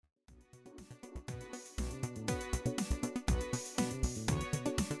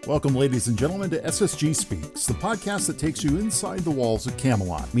Welcome, ladies and gentlemen, to SSG Speaks, the podcast that takes you inside the walls of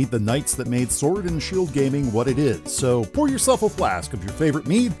Camelot. Meet the knights that made Sword and Shield Gaming what it is. So pour yourself a flask of your favorite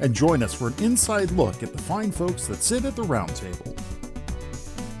mead and join us for an inside look at the fine folks that sit at the round table.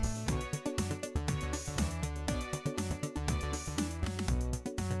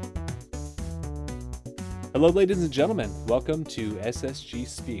 Hello, ladies and gentlemen. Welcome to SSG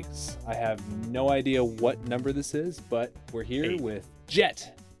Speaks. I have no idea what number this is, but we're here with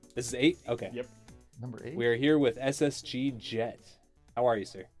Jet. This is 8? Okay. Yep. Number 8? We're here with SSG Jet. How are you,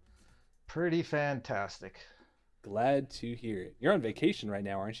 sir? Pretty fantastic. Glad to hear it. You're on vacation right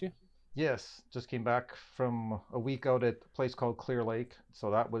now, aren't you? Yes, just came back from a week out at a place called Clear Lake. So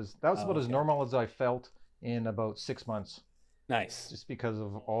that was about as normal as I felt in about 6 months. Nice. Just because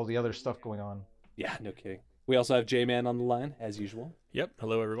of all the other stuff going on. Yeah, no kidding. We also have J-Man on the line, as usual. Yep.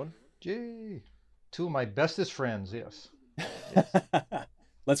 Hello, everyone. Gee. Two of my bestest friends, yes.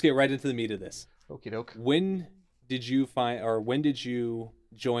 Let's get right into the meat of this. Okie doke. When did you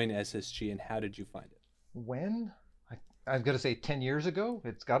join SSG and how did you find it? When? I'm going to say 10 years ago.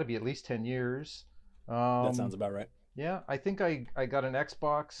 It's got to be at least 10 years. That sounds about right. Yeah, I think I got an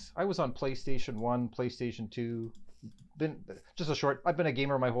Xbox. I was on PlayStation 1, PlayStation 2. I've been a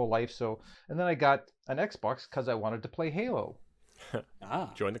gamer my whole life, and then I got an Xbox because I wanted to play Halo.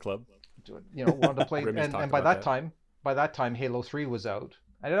 Join the club. Wanted to play, and by that time, Halo 3 was out.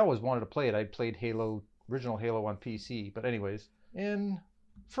 I always wanted to play it. I played original Halo on PC, but anyways, and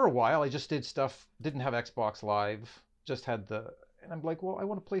for a while I just did stuff. Didn't have Xbox Live, just had and I'm like, well, I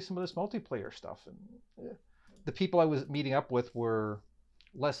want to play some of this multiplayer stuff, and the people I was meeting up with were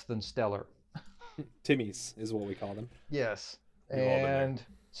less than stellar. Timmies is what we call them. Yes. And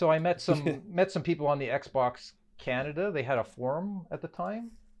so I met some people on the Xbox Canada. They had a forum at the time,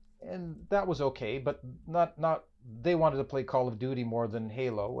 and that was okay, but not they wanted to play Call of Duty more than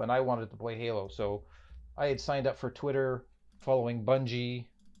Halo, and I wanted to play Halo. So I had signed up for Twitter following Bungie,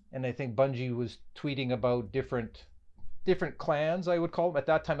 and I think Bungie was tweeting about different clans, I would call them. At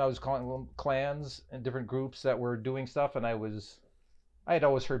that time I was calling them clans and different groups that were doing stuff, and I had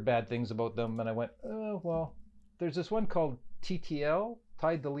always heard bad things about them, and I went, oh, well, there's this one called TTL,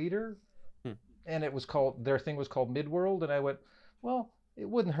 Tide the Leader, and their thing was called Midworld, and I went, well, it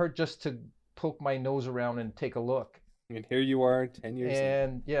wouldn't hurt just to poke my nose around and take a look. And here you are 10 years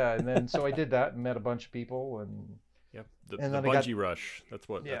later. And then so I did that and met a bunch of people, and yep, the Bungie rush. That's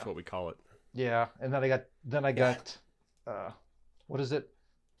what we call it. Yeah, and then I got what is it?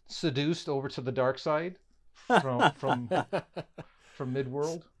 Seduced over to the dark side from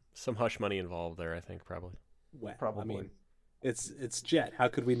Midworld. Some hush money involved there, I think, probably. Well, probably. I mean, it's Jet. How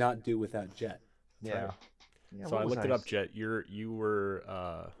could we not do without Jet? Yeah. Right. Yeah, so I looked it up, Jet. You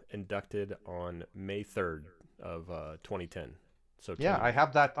were inducted on May 3rd of 2010. So yeah, I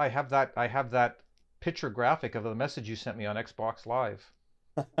have that picture graphic of the message you sent me on Xbox Live.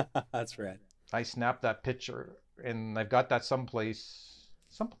 That's right. I snapped that picture, and I've got that someplace.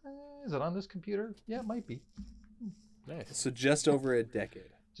 Is it on this computer? Yeah, it might be. Nice. So just over a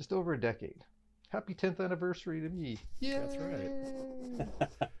decade. Just over a decade. Happy 10th anniversary to me. Yeah. That's right.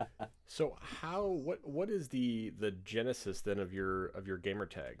 So what is the genesis then of your gamer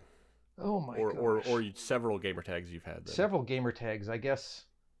tag? Oh my gosh. Or several gamer tags you've had then? Several gamer tags, I guess.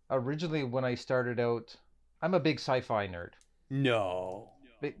 Originally when I started out, I'm a big sci-fi nerd. No.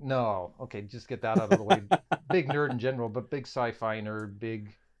 No. Okay, just get that out of the way. Big nerd in general, but big sci-fi nerd,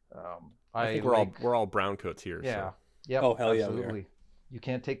 big I think we're all brown coats here. Yeah. So. Yep, oh hell absolutely. Yeah. You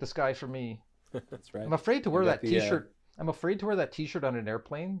can't take the sky from me. That's right. I'm afraid to wear that T-shirt. I'm afraid to wear that T-shirt on an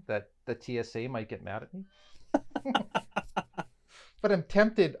airplane. That the TSA might get mad at me. But I'm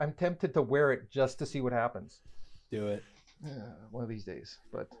tempted. I'm tempted to wear it just to see what happens. Do it. One of these days.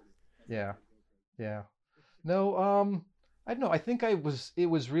 But yeah. No. I don't know. I think it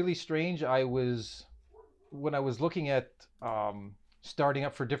was really strange. When I was looking at starting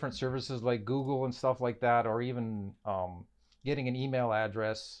up for different services like Google and stuff like that, or even getting an email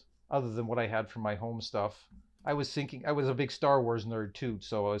address other than what I had for my home stuff. I was thinking, I was a big Star Wars nerd too,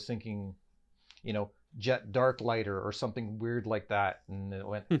 so I was thinking, Jet Darklighter or something weird like that, and it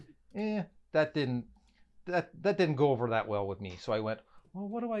went, that didn't go over that well with me. So I went, well,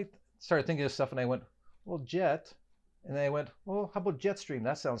 what do I started thinking of stuff, and I went, well, Jet, and then I went, well, how about Jetstream?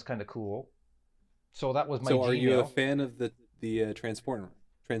 That sounds kind of cool. So that was my. So are Gmail. you a fan of the Transformer?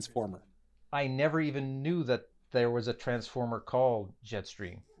 I never even knew that there was a Transformer called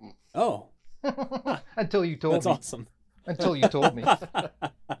Jetstream. Oh. Until you told me. That's awesome. Until you told me.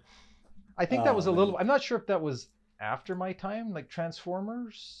 I think that was a little. I'm not sure if that was after my time, like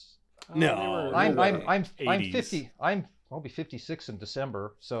Transformers. No, I'm 50. I'll be 56 in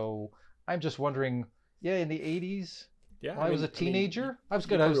December. So I'm just wondering. Yeah, in the 80s. Yeah, I was a teenager. I was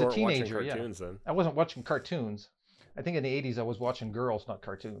good. I was a teenager. Yeah, then. I wasn't watching cartoons. I think in the 80s I was watching girls, not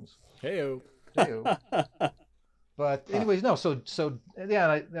cartoons. Heyo. But anyways, no. So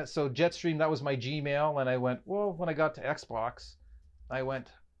Jetstream, that was my Gmail, and I went. Well, when I got to Xbox, I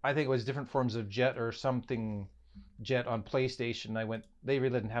think it was different forms of Jet or something. Jet on PlayStation. They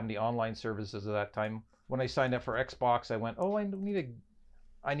really didn't have any online services at that time. When I signed up for Xbox, I went, oh,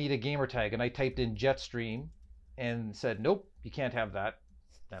 I need a gamer tag, and I typed in Jetstream, and said, nope, you can't have that.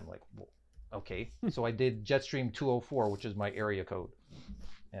 And I'm like, well, okay. So I did Jetstream 204, which is my area code,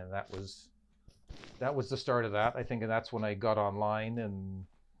 and that was the start of that. I think, and that's when I got online, and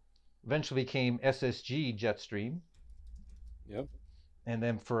eventually came SSG Jetstream. Yep. And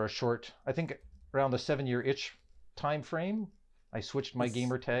then for a short, I think around the 7-year itch time frame, I switched my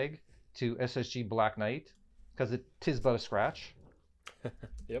gamer tag to SSG Black Knight because it tis but a scratch.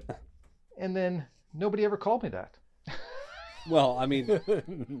 Yep. And then nobody ever called me that. Well, I mean,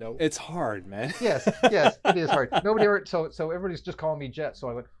 no, it's hard, man. Yes, it is hard. Nobody ever. So everybody's just calling me Jet. So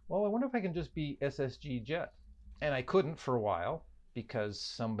I went, well, I wonder if I can just be SSG Jet, and I couldn't for a while because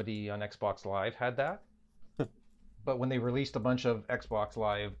somebody on Xbox Live had that. But when they released a bunch of Xbox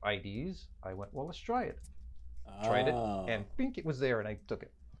Live IDs, I went, well, let's try it. Tried it, and bink, it was there, and I took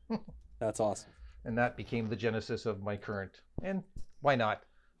it. That's awesome. And that became the genesis of my current. And why not?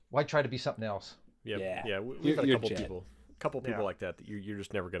 Why try to be something else? Yeah. We've had a couple people like that you're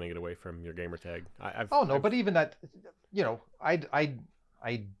just never going to get away from your gamer tag. But even that, I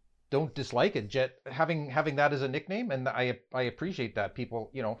don't dislike it. Jet having that as a nickname, and I appreciate that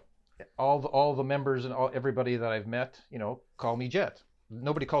people, all the members and everybody that I've met, call me Jet.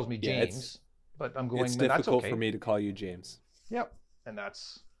 Nobody calls me James, but I'm going. It's difficult that's okay. For me to call you James. Yep, and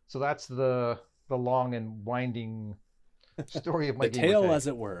that's the long and winding story of my the tale, as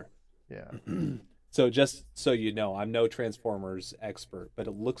it were. Yeah. So just so you know, I'm no Transformers expert, but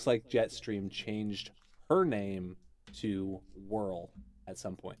it looks like Jetstream changed her name to Whirl at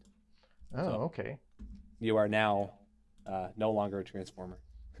some point. Oh, so okay. You are now no longer a Transformer.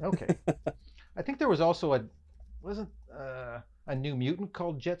 Okay. I think there was also a New Mutant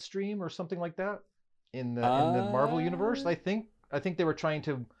called Jetstream or something like that in the Marvel universe. I think they were trying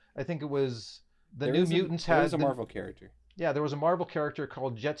to. I think it was New Mutants had. There was a Marvel character. Yeah, there was a Marvel character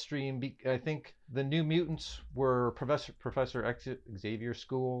called Jetstream. I think the New Mutants were Professor Xavier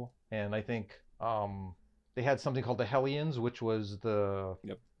School, and I think they had something called the Hellions, which was the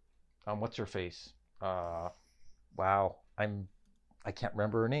what's her face? Wow, I can't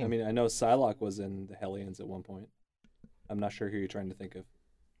remember her name. I mean, I know Psylocke was in the Hellions at one point. I'm not sure who you're trying to think of.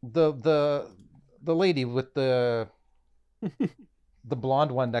 The lady with the the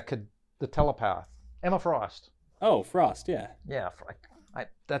blonde one the telepath, Emma Frost. Oh, Frost, yeah. Yeah,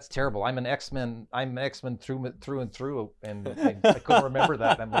 that's terrible. I'm X-Men through and through, and I couldn't remember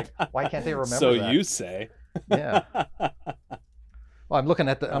that. I'm like, why can't they remember so that? So you say. Yeah. Well, I'm looking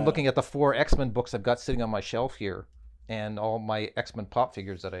at the 4 X-Men books I've got sitting on my shelf here, and all my X-Men pop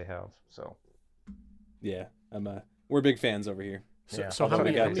figures that I have. So. Yeah, we're big fans over here. So how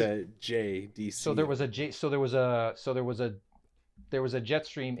many got JDC? So there was a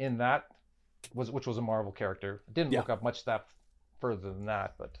Jetstream in that. Which was a Marvel character. Didn't look up much that further than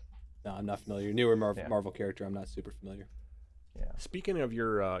that, but no, I'm not familiar. Newer Marvel character, I'm not super familiar. Yeah. Speaking of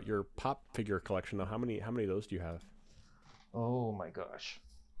your pop figure collection, though, how many of those do you have? Oh my gosh!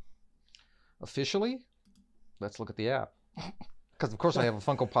 Officially, let's look at the app, because of course I have a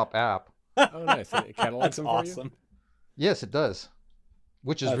Funko Pop app. Oh, nice! It catalogs them awesome. For you? Yes, it does,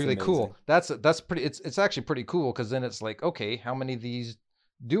 which is really cool. That's pretty. It's actually pretty cool because then it's like, okay, how many of these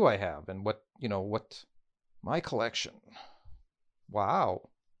do I have, and what my collection? Wow.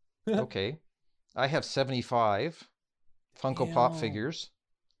 Okay, I have 75 Funko Pop figures.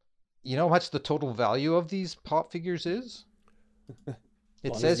 You know how much the total value of these pop figures is?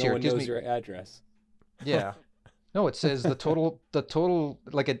 It says here. It gives me your address. Yeah. No, it says the total.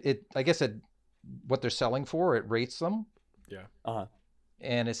 Like it. I guess what they're selling for. It rates them. Yeah.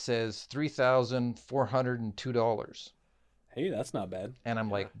 And it says $3,402. Hey, that's not bad. And I'm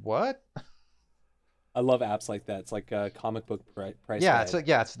like, what? I love apps like that. It's like a comic book price. Yeah,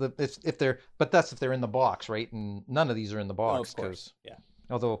 guide. it's if they're in the box, right? And none of these are in the box because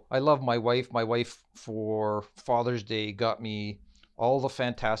although I love my wife for Father's Day got me all the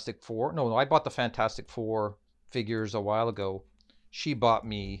Fantastic Four. No, I bought the Fantastic Four figures a while ago. She bought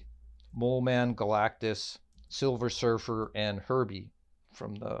me Mole Man, Galactus, Silver Surfer, and Herbie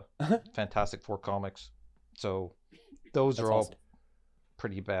from the Fantastic Four comics. So those are all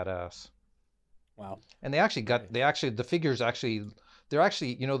pretty badass. Wow. And the figures they're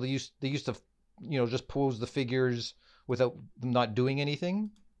actually, they used to, just pose the figures without them not doing anything.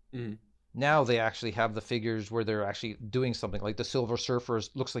 Mm-hmm. Now they actually have the figures where they're actually doing something. Like the Silver Surfer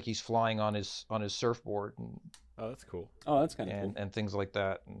looks like he's flying on his surfboard. And, oh, that's cool. Oh, that's kind of cool. And things like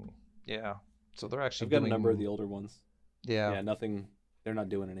that. And yeah, so they're actually. I've got a number of the older ones. Yeah. Yeah, nothing. They're not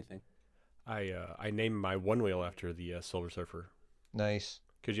doing anything. I named my one wheel after the Silver Surfer. Nice.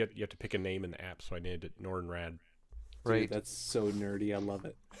 Because you have to pick a name in the app, so I named it Norrin Rad. Right. Dude, that's so nerdy. I love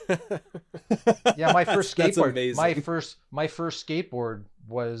it. Yeah, my first skateboard. That's amazing. My first skateboard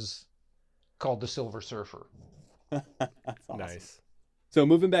was called the Silver Surfer. That's awesome. Nice. So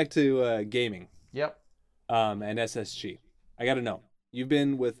moving back to gaming. Yep. And SSG. I got to know. You've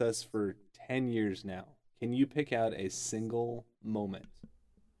been with us for 10 years now. Can you pick out a single moment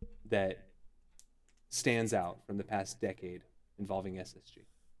that stands out from the past decade involving SSG?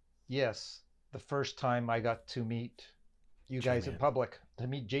 Yes. The first time I got to meet you guys in public, to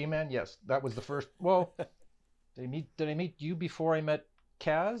meet J-Man, yes, that was the first. Well, did I meet you before I met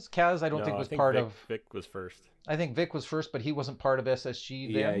Kaz? Kaz, I don't think was part of. Vic was first. I think Vic was first, but he wasn't part of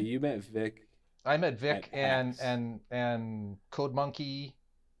SSG then. Yeah, you met Vic. I met Vic and Code Monkey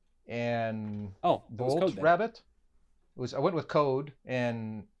and Bolt Rabbit. I went with Code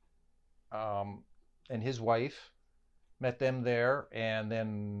and his wife. Met them there, and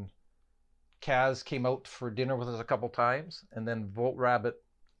then Kaz came out for dinner with us a couple times, and then Volt Rabbit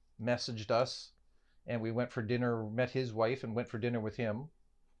messaged us, and we went for dinner, met his wife, and went for dinner with him,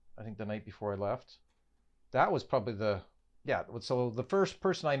 I think the night before I left. That was probably so the first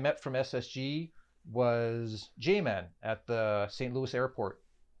person I met from SSG was J-Man at the St. Louis airport.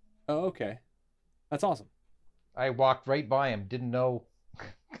 Oh, okay. That's awesome. I walked right by him, didn't know,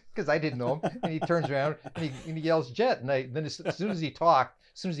 because I didn't know him, and he turns around and he yells Jet, and then as soon as he talked,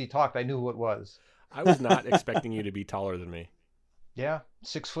 I knew who it was. I was not expecting you to be taller than me. Yeah,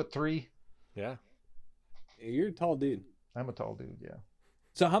 6'3". Yeah, you're a tall dude. I'm a tall dude. Yeah.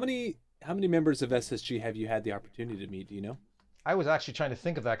 So how many members of SSG have you had the opportunity to meet? Do you know? I was actually trying to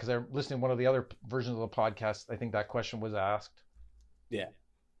think of that because I'm listening to one of the other versions of the podcast. I think that question was asked. Yeah.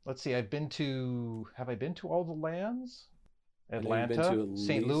 Let's see. Have I been to all the lands? Atlanta,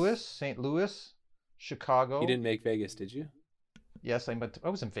 St. Louis, Chicago. You didn't make Vegas, did you? Yes, I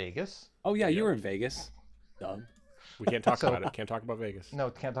was in Vegas. Oh yeah, you were in Vegas. Dumb. We can't talk about it. Can't talk about Vegas.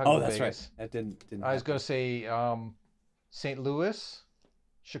 No, can't talk about Vegas. Oh, that's right. That didn't I was going to say St. Louis,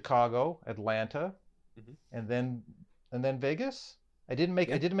 Chicago, Atlanta, and then Vegas. I didn't make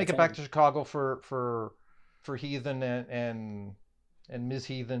it back to Chicago for Heathen and Ms.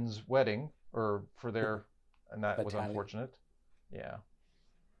 Heathen's wedding, or for their, and that was unfortunate. Yeah.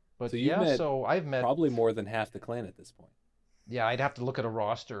 But so so I've met probably more than half the clan at this point. Yeah, I'd have to look at a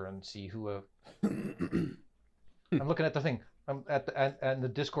roster and see who. I'm looking at the thing. I'm at the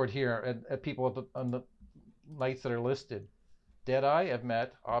Discord here at people on the nights that are listed. Deadeye, I've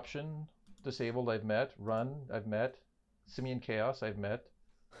met. Option Disabled, I've met. Run, I've met. Simian Chaos, I've met.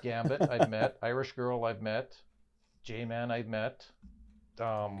 Gambit, I've met. Irish Girl, I've met. J-Man, I've met.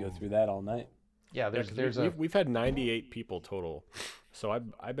 Go through that all night. Yeah, we've had 98 people total, so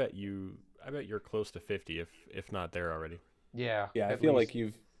I bet you're close to 50 if not there already. Yeah. Yeah, I feel like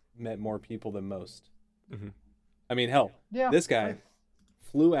you've met more people than most. Mm-hmm. I mean, hell, this guy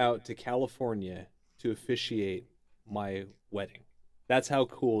flew out to California to officiate my wedding. That's how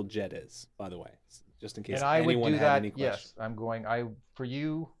cool Jet is, by the way. Just in case anyone had any questions. Yes, I'm going. For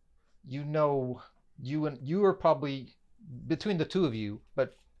you, you are probably between the two of you,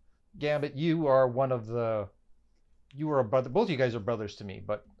 but Gambit, you are a brother. Both of you guys are brothers to me,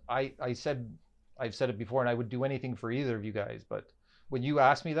 but I've said it before, and I would do anything for either of you guys. But when you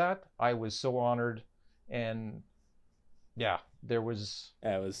asked me that, I was so honored, and yeah, there was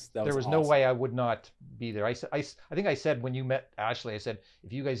awesome. no way I would not be there. I think I said when you met Ashley, I said,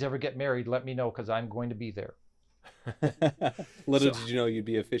 if you guys ever get married, let me know because I'm going to be there. Little did you know you'd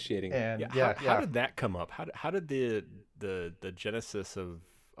be officiating. And how did that come up? How did the genesis of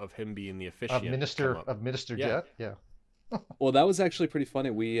him being the officiant of Minister Jet? Yeah. Well, that was actually pretty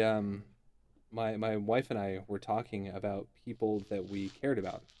funny. We my wife and I were talking about people that we cared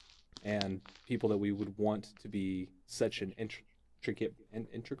about and people that we would want to be such an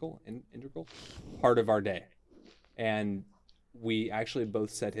integral part of our day. And we actually both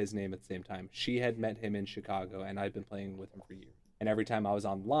said his name at the same time. She had met him in Chicago, and I'd been playing with him for years. And every time I was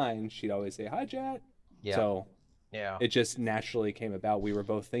online, she'd always say, "Hi, Jet." Yeah. So yeah, it just naturally came about. We were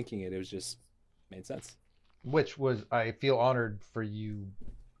both thinking it. It was just made sense. Which was, I feel honored for you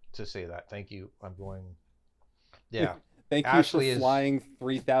to say that. Thank you. I'm going. Yeah. Thank Ashley you for flying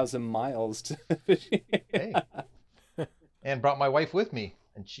 3,000 miles to Hey. And brought my wife with me,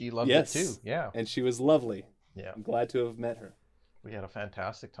 and she loved it too. Yeah. And she was lovely. Yeah. I'm glad to have met her. We had a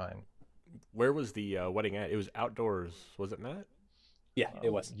fantastic time. Where was the wedding at? It was outdoors, was it, Matt? Yeah,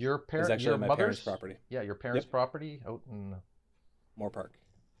 it was. Your It was actually your on my mother's parents' property. Yeah, your parents' property out in. Moore Park.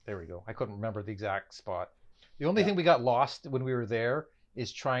 There we go. I couldn't remember the exact spot. The only thing we got lost when we were there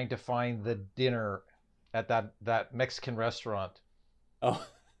is trying to find the dinner at that Mexican restaurant. Oh.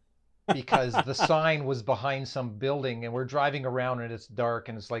 Because the sign was behind some building, and we're driving around and it's dark,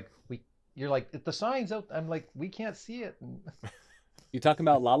 and it's like you're like, the sign's out. I'm like, we can't see it. You talking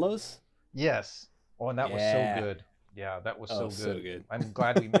about Lalo's? Yes. Oh, and that was so good. Yeah, that was so good. I'm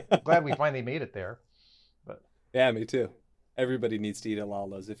glad we finally made it there. But yeah, me too. Everybody needs to eat at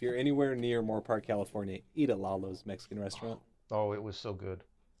Lalo's. If you're anywhere near Moore Park, California, eat at Lalo's Mexican restaurant. Oh, it was so good.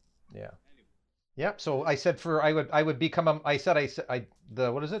 Yeah. Yep. So I said I would become I said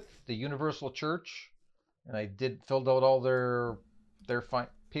the what is it? The Universal Church, and I filled out all their fine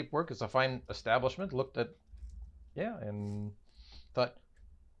paperwork. It's a fine establishment. Looked at and thought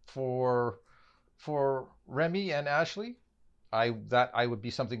for Remy and Ashley, I would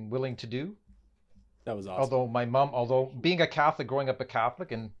be something willing to do. That was awesome. Although being a Catholic, growing up a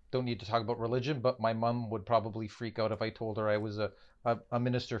Catholic, and don't need to talk about religion, but my mom would probably freak out if I told her I was a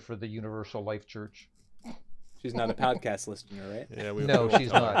minister for the Universal Life Church. She's not a podcast listener, right? Yeah, no,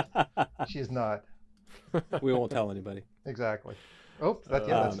 she's not. She's not. We won't tell anybody. Exactly. Oh,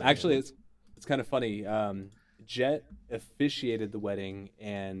 that's actually, it's kind of funny. Jet officiated the wedding,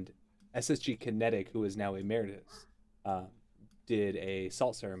 and SSG Kinetic, who is now emeritus, did a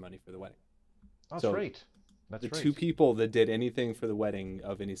salt ceremony for the wedding. That's right. The two people that did anything for the wedding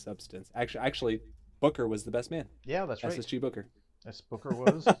of any substance. Actually, Booker was the best man. Yeah, that's right. SSG Booker. Yes, Booker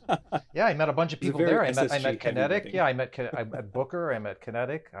was. Yeah, I met a bunch of people there. I met Kinetic. Yeah, I met Booker. I met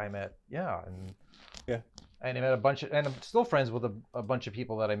Kinetic. And I met a bunch of, and I'm still friends with a bunch of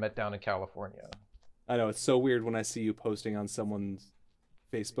people that I met down in California. I know, it's so weird when I see you posting on someone's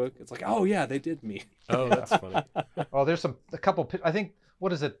Facebook. It's like, oh yeah, they did me. Oh, that's funny. Oh, there's a couple. I think,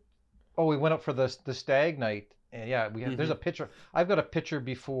 what is it? Oh, we went up for the stag night, and yeah, there's a picture. I've got a picture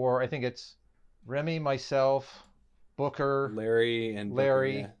before. I think it's Remy, myself, Booker, Larry.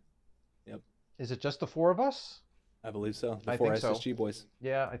 Yeah. Yep. Is it just the four of us? I believe so. The four SSG boys.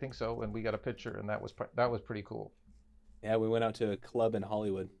 Yeah, I think so. And we got a picture, and that was pretty cool. Yeah, we went out to a club in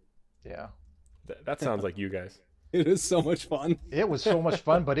Hollywood. Yeah. That sounds like you guys. It was so much fun. It was so much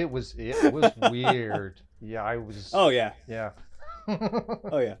fun, but it was weird. Yeah, I was. Oh yeah. Yeah.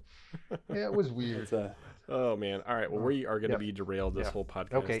 Oh yeah. Yeah, it was weird. Oh man! All right. Well, we are going to be derailed this whole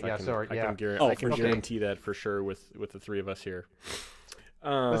podcast. Okay. Yeah. Sorry. I can guarantee that for sure with the three of us here.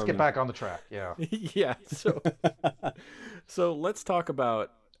 Let's get back on the track. Yeah. Yeah. So let's talk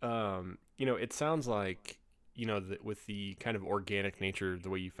about. It sounds like with the kind of organic nature, the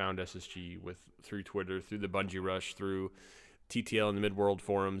way you found SSG through Twitter, through the Bungie Rush, through TTL and the Midworld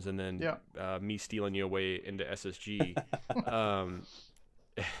forums, and then me stealing you away into SSG.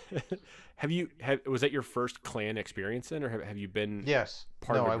 Was that your first clan experience then, or have you been? Yes.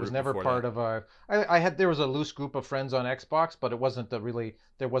 Part of a I was group never part of a. There was a loose group of friends on Xbox, but it wasn't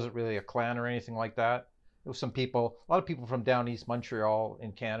there wasn't really a clan or anything like that. It was a lot of people from down East Montreal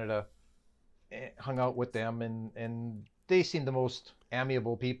in Canada, hung out with them, and they seemed the most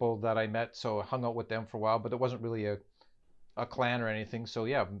amiable people that I met, so I hung out with them for a while, but it wasn't really a clan or anything. So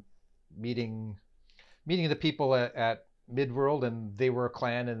yeah, meeting the people at Midworld, and they were a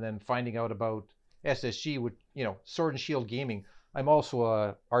clan, and then finding out about SSG with Sword and Shield Gaming. I'm also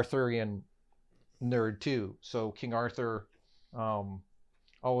a Arthurian nerd too, so King Arthur.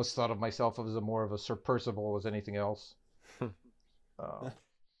 Always thought of myself as more of a Sir Percival as anything else.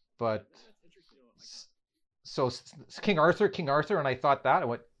 But so King Arthur, and I thought that I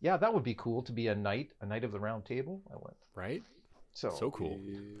went, yeah, that would be cool to be a knight of the Round Table. I went, right. So cool.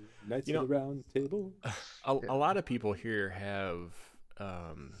 Knights of the Round Table. A lot of people here have,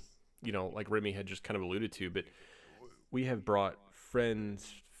 like Remy had just kind of alluded to, but we have brought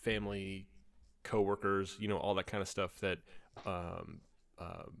friends, family, coworkers, all that kind of stuff that,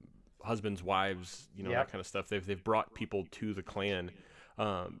 husbands, wives, that kind of stuff. They've brought people to the clan.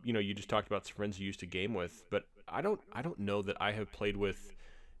 You just talked about some friends you used to game with, but I don't know that I have played with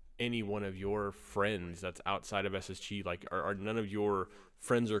any one of your friends that's outside of SSG. Like, are none of your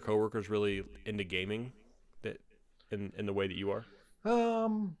friends or coworkers really into gaming that in the way that you are?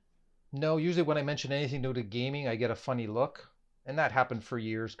 No, usually when I mention anything to gaming, I get a funny look, and that happened for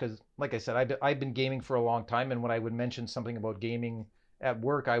years because, like I said, I've been gaming for a long time, and when I would mention something about gaming at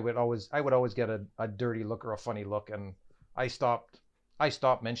work, I would always get a dirty look or a funny look, and I stopped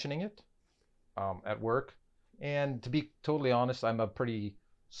mentioning it at work. And to be totally honest, I'm a pretty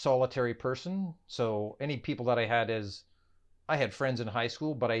solitary person. So any people that I had friends in high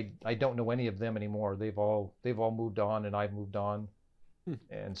school, but I don't know any of them anymore. They've all moved on, and I've moved on.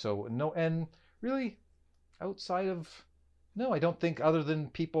 And so no, and really outside of, no, I don't think, other than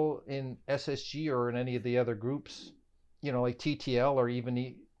people in SSG or in any of the other groups, like TTL, or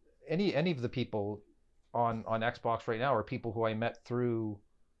even any of the people on Xbox right now are people who I met through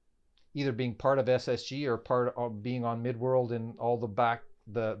either being part of SSG or part of being on Midworld and all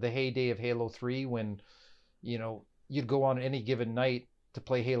the heyday of Halo 3, when you'd go on any given night to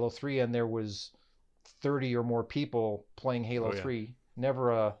play Halo 3 and there was 30 or more people playing Halo 3.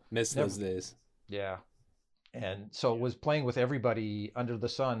 Never miss those days. Yeah. And so it was playing with everybody under the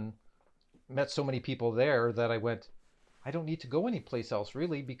sun. Met so many people there that I went, I don't need to go anyplace else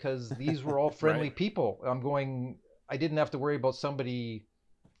really, because these were all friendly Right. people. I didn't have to worry about somebody,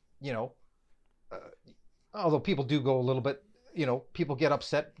 although people do go a little bit, people get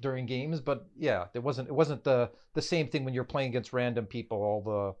upset during games, but yeah, it wasn't the same thing when you're playing against random people,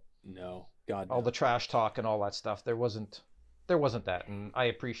 all the trash talk and all that stuff. There wasn't that, and I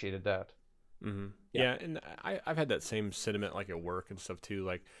appreciated that. Mm-hmm. Yeah, and I've had that same sentiment like at work and stuff too.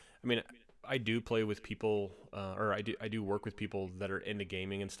 Like, I mean, I do play with people, or I do work with people that are into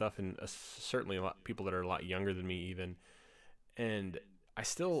gaming and stuff, and certainly a lot people that are a lot younger than me even. And I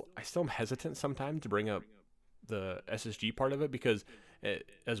still am hesitant sometimes to bring up the SSG part of it, because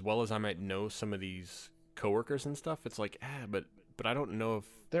as well as I might know some of these coworkers and stuff, it's like, but I don't know if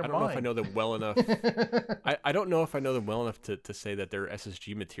know if I know them well enough. I don't know if I know them well enough to say that they're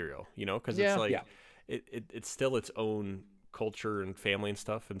SSG material, because it's like it's still its own culture and family and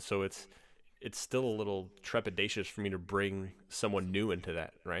stuff, and so it's still a little trepidatious for me to bring someone new into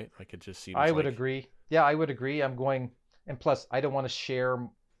that, right? Like, it just seems. I would agree. Yeah, I would agree. I'm going, and plus, I don't want to share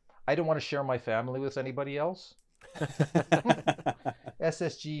my family with anybody else.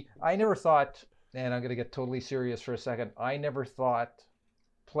 SSG. I never thought, and I'm going to get totally serious for a second. I never thought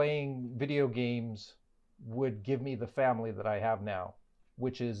playing video games would give me the family that I have now,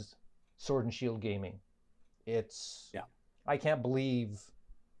 which is Sword and Shield Gaming. I can't believe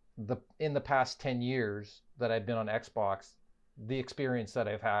in the past 10 years that I've been on Xbox, the experience that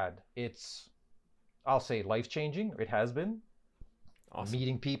I've had. It's, I'll say, life-changing. It has been. Awesome.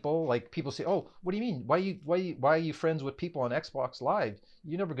 Meeting people, like, people say, "Oh, what do you mean? Why are you friends with people on Xbox Live?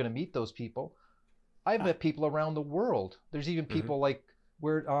 You're never going to meet those people." I've met people around the world. There's even people like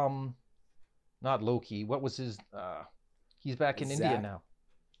where not Loki. What was his? He's back in India now.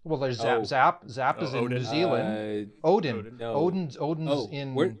 Well, there's Zap. Zap is in New Zealand. Odin. No. Odin's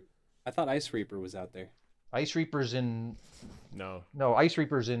in. I thought Ice Reaper was out there. Ice Reaper's in. No, Ice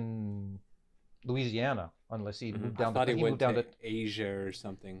Reaper's in Louisiana, unless he moved down. He moved down to Asia or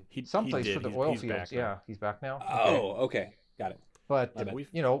something. Someplace for the oil fields. Yeah, he's back now. Oh, okay, got it. But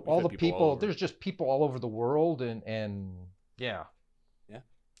all the people, there's just people all over the world, and yeah.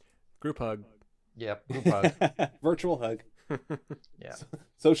 Group hug. Yeah, group hug. Virtual hug. Yeah.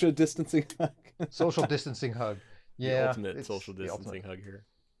 Social distancing hug. Social distancing hug. Yeah. The ultimate social distancing hug here.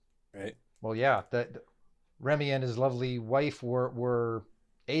 Right. Well, yeah. That Remy and his lovely wife were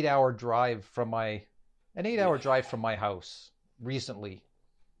 8-hour drive from my drive from my house recently.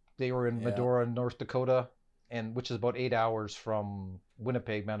 They were in Medora, North Dakota, which is about 8 hours from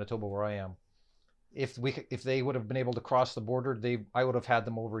Winnipeg, Manitoba, where I am. If they would have been able to cross the border, I would have had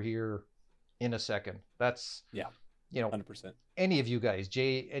them over here in a second. That's 100%. Any of you guys,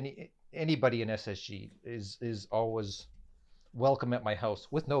 Jay, anybody in SSG is always welcome at my house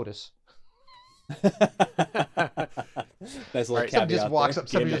with notice. Nice little caveat. Somebody just walks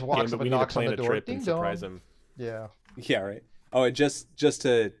up and knocks on the door. Ding dong. Surprise him. Yeah. Yeah, right. Oh, and just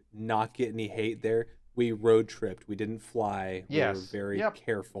to not get any hate there, we road tripped. We didn't fly. We were very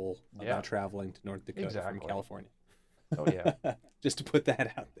careful about traveling to North Dakota from California. Oh yeah. Just to put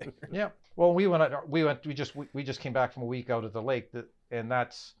that out there. Yeah. Well, we just came back from a week out at the lake, and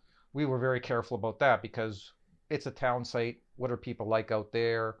we were very careful about that because it's a town site. What are people like out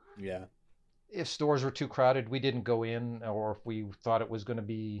there? Yeah. If stores were too crowded, we didn't go in, or if we thought it was going to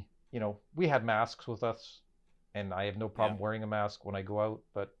be, we had masks with us, and I have no problem wearing a mask when I go out.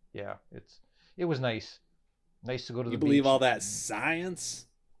 But yeah, it was nice to go to the beach. You believe all that science?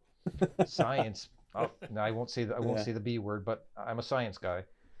 Science. Oh, no, I won't say the B word, but I'm a science guy.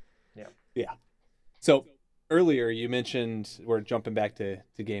 Yeah. Yeah. So earlier you mentioned, we're jumping back to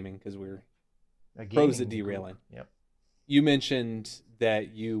gaming because we're pros at derailing. Yep. You mentioned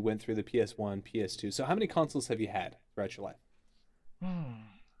that you went through the PS1, PS2. So how many consoles have you had throughout your life?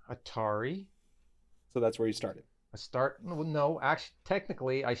 Atari. So that's where you started. Actually,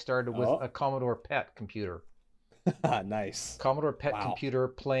 technically, I started with a Commodore PET computer. Nice. Commodore PET computer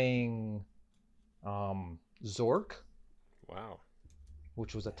playing Zork. Wow.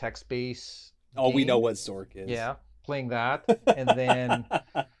 Which was a text-based game. We know what Zork is. Yeah, playing that, and then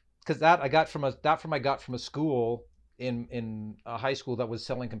because that I got from a school in a high school that was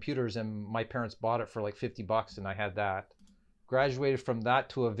selling computers, and my parents bought it for like $50, and I had that. Graduated from that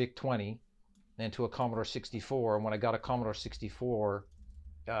to a VIC-20, and to a Commodore 64. And when I got a Commodore 64,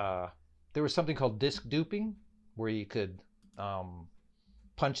 there was something called disc duping, where you could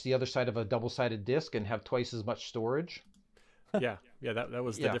punch the other side of a double-sided disc and have twice as much storage. Yeah, that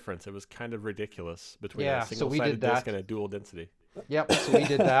was the difference. It was kind of ridiculous between a single-sided disc and a dual density. Yep. So we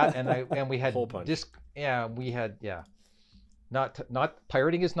did that, and we had disc. Yeah, not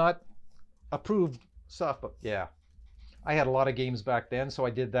pirating is not approved stuff, but yeah, I had a lot of games back then, so I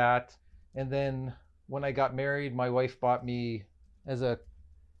did that. And then when I got married, my wife bought me as a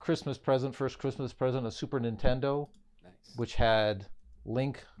first Christmas present, a Super Nintendo, which had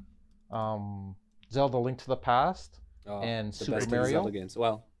Zelda: Link to the Past. And Super Mario. Zelda games.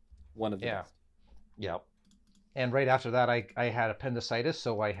 Well, one of them. Yeah. Yep. And right after that, I had appendicitis,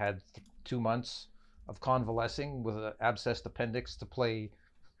 so I had 2 months of convalescing with an abscessed appendix to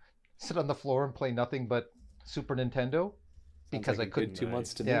sit on the floor and play nothing but Super Nintendo because I couldn't. 2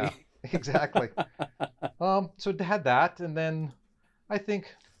 months to me. Yeah, exactly. So I had that, and then I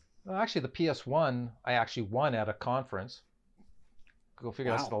think actually the PS1 I actually won at a conference. Go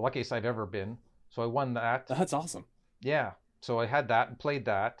figure. Wow. That's the luckiest I've ever been. So I won that. That's awesome. Yeah, so I had that and played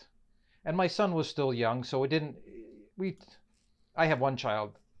that, and my son was still young, so I have one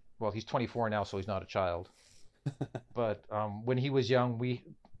child. Well, he's 24 now, so he's not a child. But when he was young, we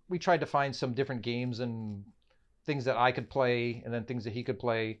tried to find some different games and things that I could play, and then things that he could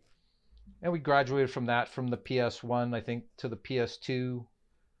play, and we graduated from the PS1, I think, to the PS2,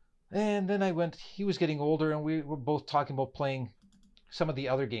 and then he was getting older, and we were both talking about playing some of the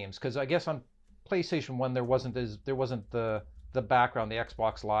other games, because I guess on PlayStation 1 there wasn't the background, the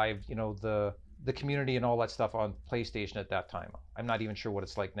Xbox Live, the community and all that stuff on PlayStation at that time. I'm not even sure what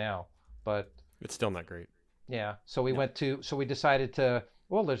it's like now, but it's still not great. Yeah, so we decided to,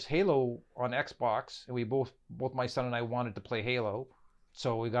 there's Halo on Xbox, and we both my son and I wanted to play Halo,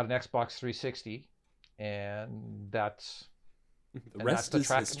 so we got an Xbox 360, and that's the rest is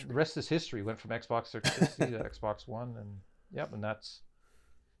history. The rest is history. Went from Xbox 360 to Xbox One, and that's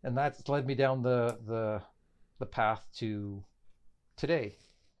led me down the path to today.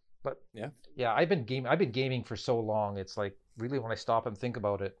 But yeah, I've been gaming for so long. It's like, really, when I stop and think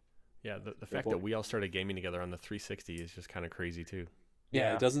about it. Yeah, the fact that we all started gaming together on the 360 is just kind of crazy too.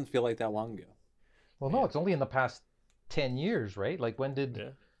 Yeah, it doesn't feel like that long ago. Well, no, it's only in the past 10 years, right? Like, when did?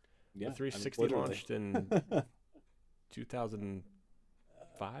 The 360 launched in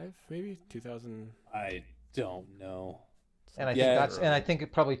 2005, maybe 2000. I don't know. And I think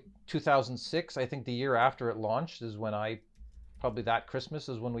it probably 2006. I think the year after it launched is when probably that Christmas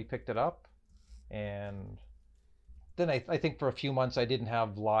is when we picked it up, and then I think for a few months I didn't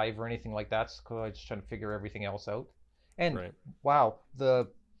have live or anything like that because I was just trying to figure everything else out. And wow, the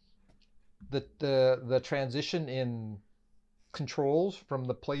transition in controls from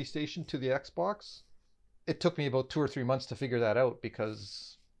the PlayStation to the Xbox, it took me about 2 or 3 months to figure that out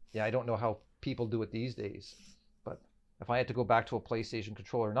because I don't know how people do it these days. But if I had to go back to a PlayStation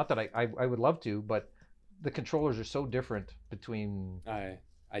controller, not that I would love to, but the controllers are so different between.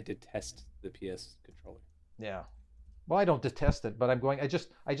 I detest the PS controller. Yeah. Well, I don't detest it, but I just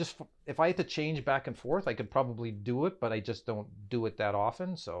if I had to change back and forth, I could probably do it, but I just don't do it that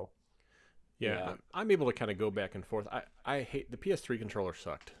often. So. Yeah. I'm able to kind of go back and forth. I hate the PS3 controller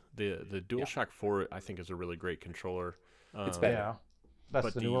sucked. The DualShock 4 I think is a really great controller. It's better. Yeah.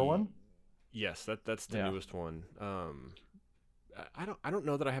 That's the newer one. Yes, that's the newest one. I don't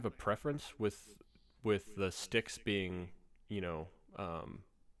know that I have a preference with the sticks being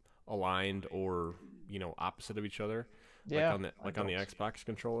aligned or opposite of each other. Yeah. Like on the Xbox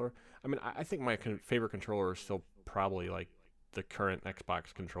controller. I mean, I think my favorite controller is still probably like the current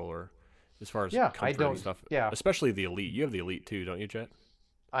Xbox controller, as far as comfort and stuff. Yeah. Especially the Elite. You have the Elite too, don't you, Jet?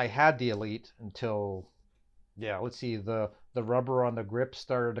 I had the Elite until, let's see, the rubber on the grip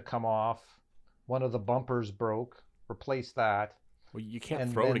started to come off. One of the bumpers broke. Replaced that. Well, you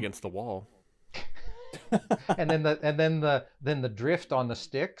can't throw it against the wall. and then the drift on the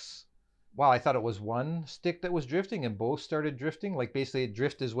sticks. Wow, I thought it was one stick that was drifting, and both started drifting. Like, basically,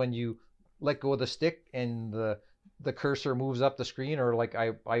 drift is when you let go of the stick and the cursor moves up the screen, or like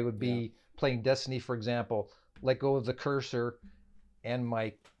I would be playing Destiny, for example, let go of the cursor, and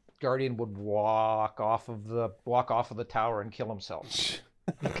my Guardian would walk off of the tower and kill himself.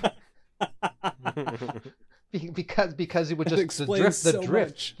 because it would just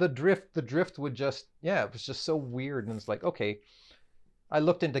the drift would just, it was just so weird. And it's like, okay, I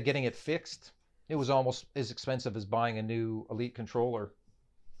looked into getting it fixed. It was almost as expensive as buying a new Elite controller.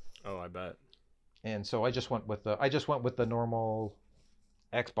 Oh, I bet. And so I just went with the normal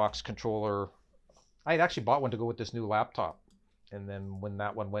Xbox controller. I had actually bought one to go with this new laptop, and then when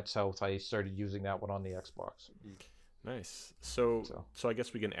that one went south, I started using that one on the Xbox. Nice. So I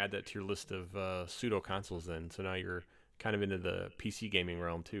guess we can add that to your list of pseudo consoles then. So now you're kind of into the PC gaming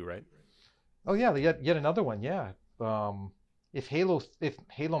realm too, right? Oh yeah, yet another one. Yeah. If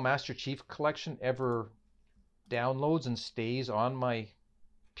Halo Master Chief Collection ever downloads and stays on my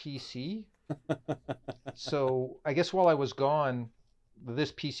PC, so I guess while I was gone,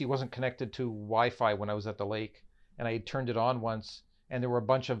 this PC wasn't connected to Wi-Fi when I was at the lake, and I turned it on once, and there were a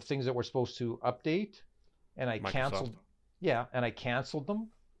bunch of things that were supposed to update, and I canceled. Yeah, and I canceled them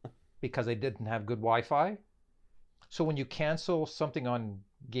because I didn't have good Wi-Fi. So when you cancel something on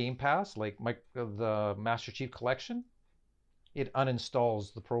Game Pass, like the Master Chief Collection, it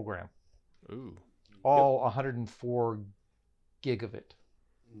uninstalls the program. Ooh. All 104 gig of it.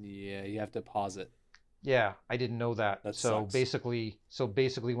 Yeah, you have to pause it. Yeah, I didn't know that. So basically,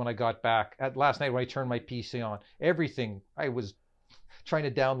 when I got back last night when I turned my PC on, everything I was trying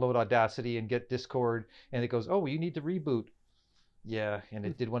to download Audacity and get Discord, and it goes, "Oh, you need to reboot." Yeah, and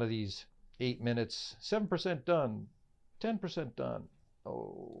it did one of these 8 minutes, 7% done, 10% done.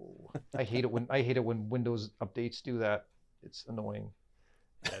 Oh, I hate it when Windows updates do that. It's annoying.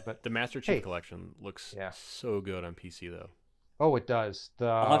 Yeah, but the Master Chief Collection looks so good on PC though. Oh, it does.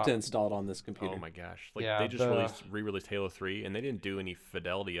 I'll have to install it on this computer. Oh my gosh! Like they just re-released Halo 3, and they didn't do any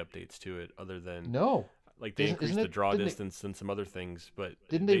fidelity updates to it other than like they increased the draw distance and some other things. But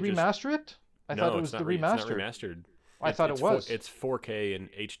didn't they remaster it? I thought it was the remastered. It's not remastered. I thought it was. It's 4K and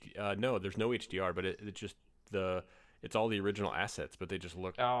HD. No, there's no HDR, but it's just it's all the original assets, but they just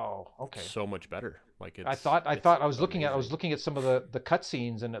look so much better. Like I was looking at some of the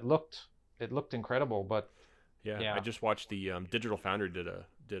cutscenes, and it looked incredible, but. Yeah, I just watched the Digital Foundry did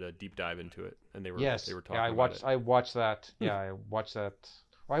a deep dive into it, and they were talking I watched that. Yeah, I watched that.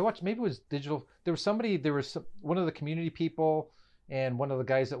 Or I watched, maybe it was Digital. There was one of the community people and one of the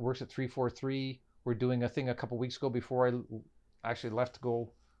guys that works at 343 were doing a thing a couple weeks ago before I actually left to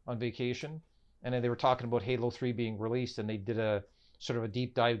go on vacation, and then they were talking about Halo 3 being released, and they did a sort of a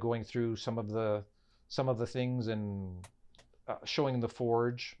deep dive going through some of the things and showing the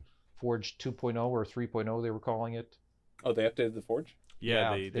Forge 2.0 or 3.0 they were calling it. Oh, they updated the Forge?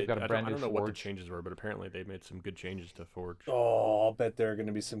 Yeah, they've got a brand new Forge. I don't know what the changes were, but apparently they made some good changes to Forge. Oh, I'll bet there are going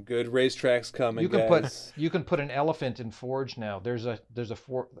to be some good racetracks coming. You can put an elephant in Forge now. There's an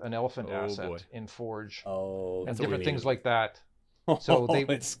elephant asset in Forge. Oh, and different things like that. So they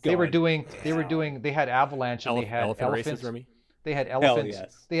had Avalanche and they had elephants. Races, Remy? They had elephants.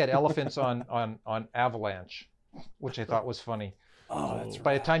 Yes. They had elephants on Avalanche, which I thought was funny. Oh, that's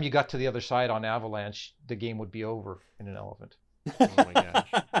By the time you got to the other side on Avalanche, the game would be over in an elephant. Oh my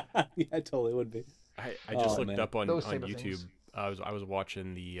gosh! Yeah, it totally would be. I just looked up on YouTube. I was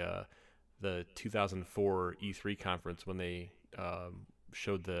watching the 2004 E3 conference when they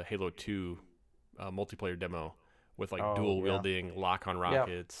showed the Halo 2 multiplayer demo with like dual wielding, lock on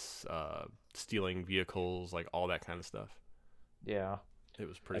rockets, stealing vehicles, like all that kind of stuff. Yeah, it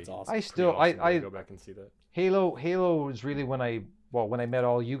was pretty. That's awesome. I go back and see that. Halo is really when I met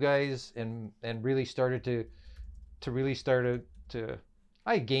all you guys and really started to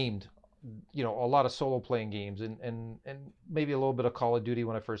I gamed, a lot of solo playing games and maybe a little bit of Call of Duty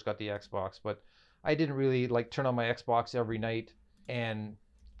when I first got the Xbox, but I didn't really like turn on my Xbox every night and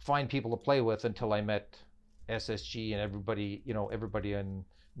find people to play with until I met SSG and everybody in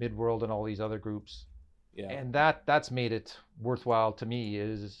Midworld and all these other groups. Yeah. And that's made it worthwhile to me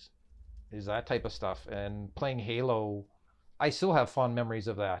is that type of stuff. And playing Halo, I still have fond memories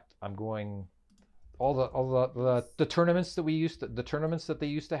of that. I'm going all the tournaments that they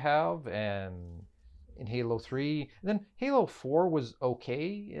used to have, and in Halo 3, and then Halo 4 was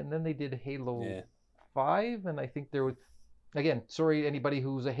okay, and then they did Halo 5, and I think there was, again, sorry anybody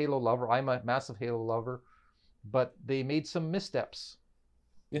who's a Halo lover, I'm a massive Halo lover, but they made some missteps.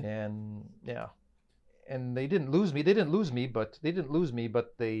 And they didn't lose me, but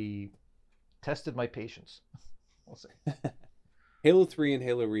they tested my patience. I'll say. Halo 3 and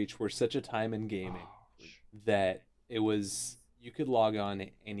Halo Reach were such a time in gaming that you could log on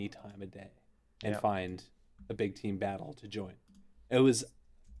any time of day and find a big team battle to join. It was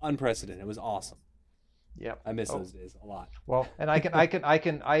unprecedented. It was awesome. Yep. I miss those days a lot. Well, and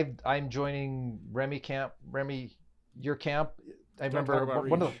I'm joining Remy, your camp. I Don't remember talk about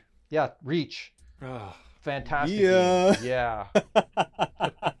one of Reach. Reach. Ah, Fantastic. Yeah. Game. Yeah.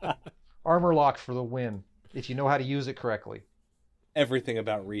 Armor lock for the win if you know how to use it correctly. Everything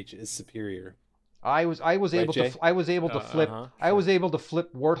about Reach is superior. I was able Jay? to flip I was able to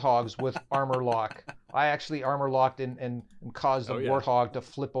flip warthogs with armor lock. I actually armor locked and caused the warthog to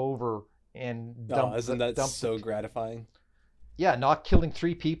flip over and dump. Isn't that so gratifying? Yeah, not killing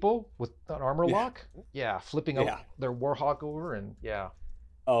 3 people with an armor lock. Yeah, flipping out their warthog over and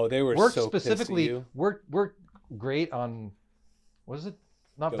Oh, they were worked so specifically pissed at you. worked great on what is it?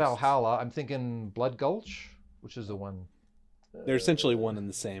 Not Ghosts. Valhalla. I'm thinking Blood Gulch, which is the one. They're essentially one and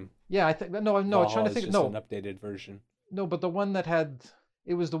the same. Yeah, I think no. I'm trying to think. Just an updated version. No, but the one that had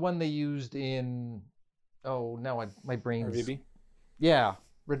it was the one they used in. Oh, now my brain's. RVB? Yeah,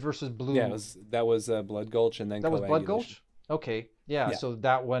 Red versus Blue. Yeah, that was Blood Gulch, and then that was Blood Coagulation. Gulch. Okay, yeah. So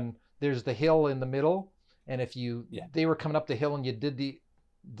that one, there's the hill in the middle, and if they were coming up the hill and you did the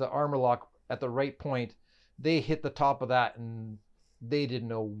armor lock at the right point, they hit the top of that and they didn't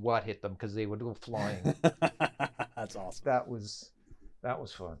know what hit them because they would go flying. That's awesome. That was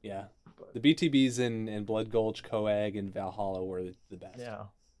fun. Yeah. The BTBs in Blood Gulch, Coag, and Valhalla were the best. Yeah.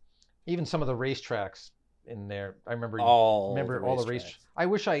 Even some of the racetracks in there. I remember all the race. I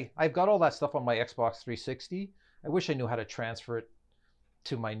wish I've got all that stuff on my Xbox 360. I wish I knew how to transfer it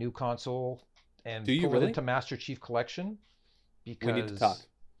to my new console and pull it into Master Chief Collection. Because we need to talk.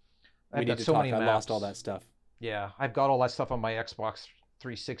 We need to talk. I lost all that stuff. Yeah, I've got all that stuff on my Xbox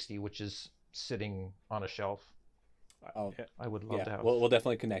 360, which is sitting on a shelf. Oh, I would love to have. We'll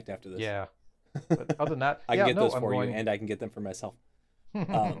definitely connect after this. Yeah. But other than that, I can get those for you, and I can get them for myself.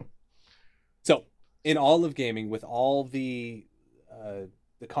 So, in all of gaming, with all the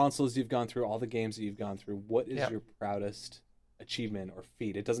consoles you've gone through, all the games that you've gone through, what is your proudest achievement or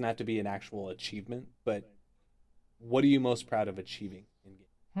feat? It doesn't have to be an actual achievement, but what are you most proud of achieving in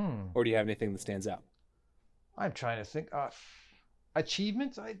game? Or do you have anything that stands out? I'm trying to think.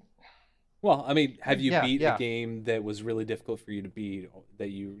 Achievements? Well, I mean, have you beat a game that was really difficult for you to beat that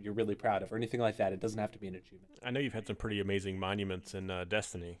you're really proud of, or anything like that? It doesn't have to be an achievement. I know you've had some pretty amazing monuments in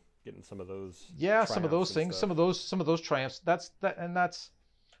Destiny, getting some of those. Yeah, some of those things, some of those triumphs. That's.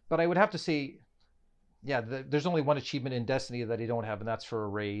 But I would have to say, there's only one achievement in Destiny that I don't have, and that's for a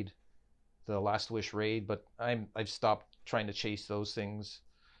raid, the Last Wish raid. But I've stopped trying to chase those things.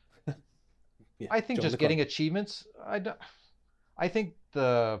 I think just getting achievements. I think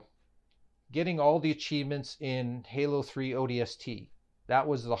getting all the achievements in Halo 3 ODST, that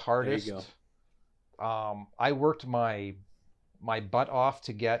was the hardest. There you go. I worked my butt off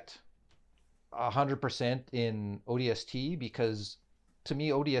to get 100% in ODST because to me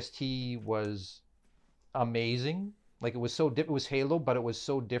ODST was amazing. Like it was Halo, but it was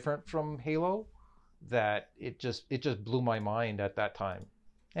so different from Halo that it just blew my mind at that time.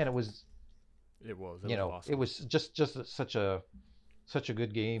 And it was awesome. It was just such a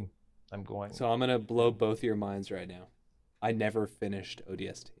good game. So I'm gonna blow both your minds right now. I never finished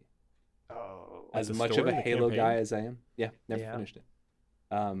ODST. Oh, as much of a Halo guy as I am, never finished it.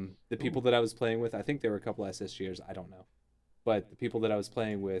 The people that I was playing with, I think there were a couple SSGers, I don't know, but the people that I was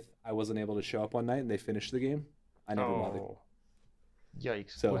playing with, I wasn't able to show up one night and they finished the game. I never bothered.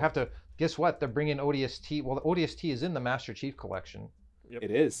 Yikes! So we'll have to guess what they're bringing ODST. Well, the ODST is in the Master Chief Collection. Yep.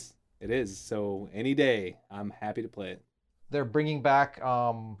 It is. So any day, I'm happy to play it. They're bringing back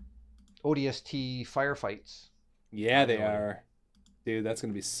ODST firefights. Yeah, they are. Dude, that's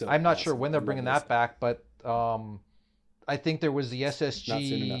going to be so I'm not awesome. sure when they're bringing that back, but I think there was the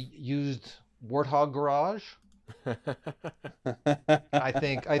SSG used Warthog Garage. I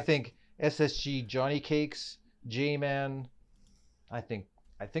think SSG Johnny Cakes, J-Man. I think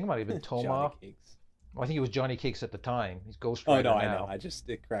it might have been Toma. Johnny Cakes. Well, I think it was Johnny Cakes at the time. He's Ghost Rider now. I know.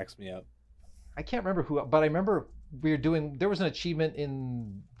 It cracks me up. I can't remember who, but I remember there was an achievement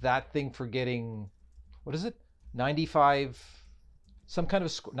in that thing for getting, what is it? 95, some kind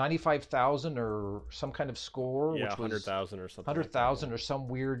of 95,000 or some kind of score. Yeah, which was 100,000 or something. 100,000 or some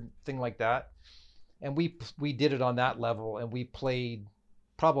weird thing like that. And we did it on that level, and we played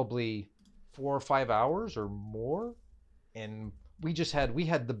probably 4 or 5 hours or more. And we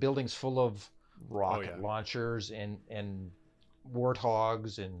had the buildings full of rocket launchers and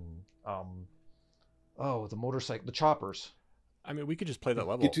warthogs and the motorcycle, the choppers. I mean, we could just play that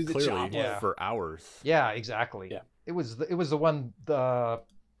level clearly for hours. Yeah, exactly. Yeah. It was the one it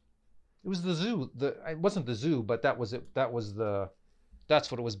was the zoo. It wasn't the zoo, but that was it. That's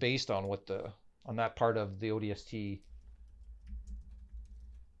what it was based on on that part of the ODST.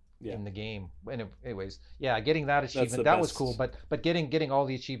 in the game. And anyways, yeah, getting that achievement, that was cool. But getting all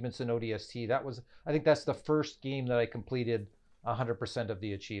the achievements in ODST, I think that's the first game that I completed 100% of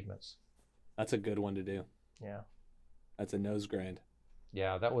the achievements. That's a good one to do. Yeah. That's a nose grind.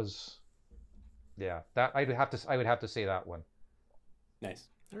 Yeah, that I would have to say that one. Nice.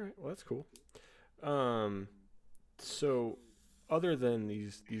 All right, well that's cool. So other than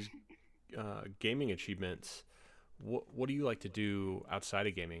these gaming achievements, what do you like to do outside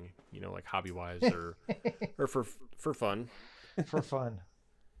of gaming? Like hobby wise or for fun? For fun.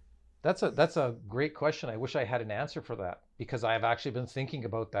 That's a great question. I wish I had an answer for that, because I have actually been thinking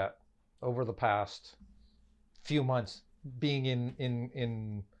about that over the past few months, being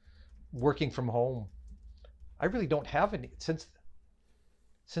in working from home. I really don't have any since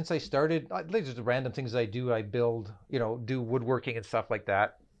I started. There's the random things I do. I build, do woodworking and stuff like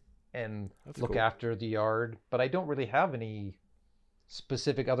that, and look after the yard. But I don't really have any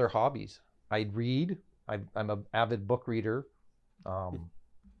specific other hobbies. I read. I'm an avid book reader. That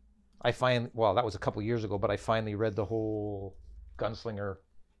was a couple years ago, but I finally read the whole Gunslinger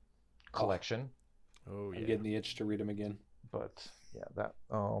collection. Oh, yeah. I'm getting the itch to read them again. But yeah, that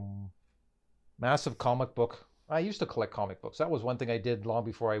massive comic book. I used to collect comic books. That was one thing I did long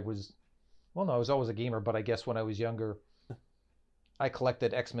before I was always a gamer, but I guess when I was younger, I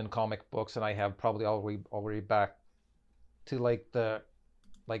collected X-Men comic books, and I have probably already back to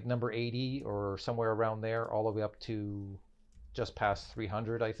like number 80 or somewhere around there, all the way up to just past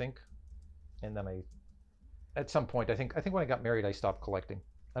 300, I think. And then at some point, I think when I got married, I stopped collecting.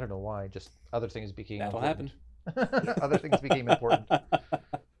 I don't know why. Just other things became important. Other things became important.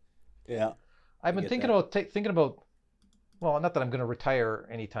 Yeah. I've been thinking about. Well, not that I'm going to retire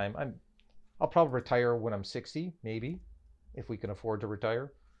anytime. I'll probably retire when I'm 60, maybe, if we can afford to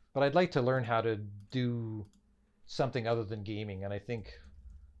retire. But I'd like to learn how to do something other than gaming. And I think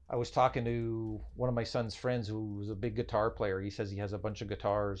I was talking to one of my son's friends who was a big guitar player. He says he has a bunch of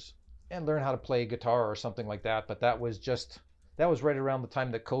guitars, and learn how to play guitar or something like that. But that was right around the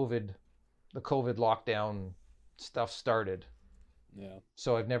time that the COVID lockdown stuff started. Yeah.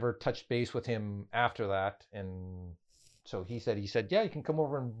 So I've never touched base with him after that. And so he said, yeah, you can come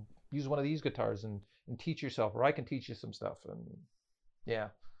over and use one of these guitars and teach yourself, or I can teach you some stuff. And yeah.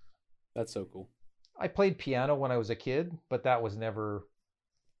 That's so cool. I played piano when I was a kid, but that was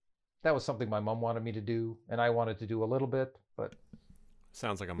something my mom wanted me to do, and I wanted to do a little bit, but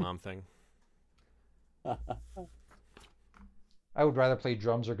sounds like a mom thing. I would rather play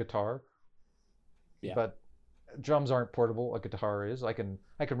drums or guitar. Yeah. But drums aren't portable. A guitar is. I can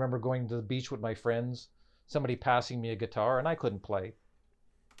remember going to the beach with my friends, somebody passing me a guitar, and I couldn't play.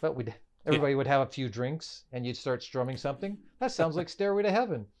 But everybody would have a few drinks, and you'd start strumming something. That sounds like Stairway to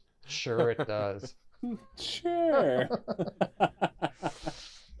Heaven. Sure it does. Sure.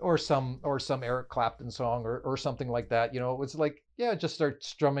 or some Eric Clapton song or something like that. It's like, yeah, just start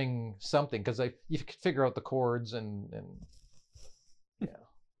strumming something, because you can figure out the chords and yeah.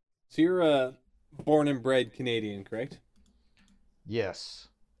 So you're a born and bred Canadian, correct? Yes,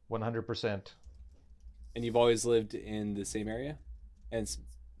 100%. And you've always lived in the same area? And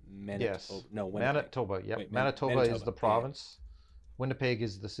Manitoba. Yes. No, Winnipeg. Manitoba. Yeah. Wait, Manitoba is the province. Yeah. Winnipeg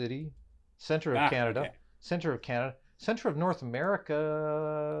is the city. Center of Canada. Okay. Center of Canada. Center of North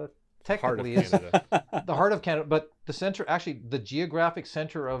America. Technically is the heart of Canada, but the center, actually, the geographic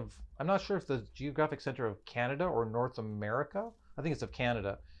center of, I'm not sure if the geographic center of Canada or North America, I think it's of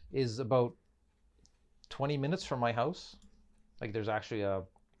Canada, is about 20 minutes from my house. Like, there's actually a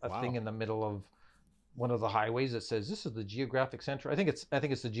thing in the middle of one of the highways that says this is the geographic center. I think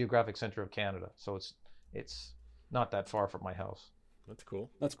it's the geographic center of Canada. So it's not that far from my house. That's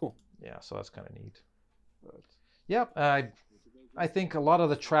cool. That's cool. Yeah, so that's kind of neat. But yeah, I think a lot of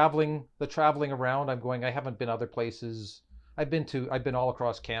the traveling around, I haven't been other places. I've been all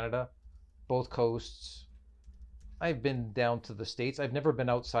across Canada, both coasts. I've been down to the States. I've never been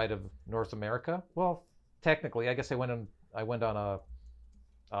outside of North America. Well, technically, I guess I went on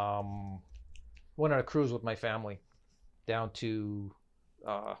a cruise with my family down to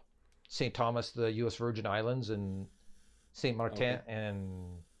St. Thomas, the U.S. Virgin Islands, and St. Martin,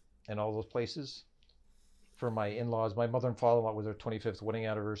 and all those places for my in-laws. My mother and father-in-law was their 25th wedding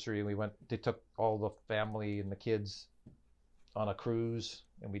anniversary, and they took all the family and the kids on a cruise,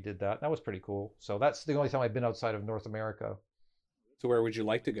 and we did that. That was pretty cool. So that's the only time I've been outside of North America. So where would you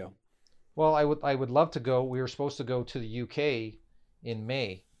like to go? Well, I would love to go. We were supposed to go to the UK in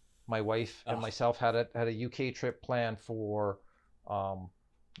May. My wife and myself had a UK trip planned for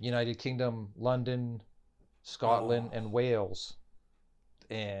United Kingdom, London, Scotland, and Wales.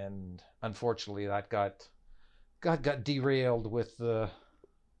 And unfortunately, that got derailed with the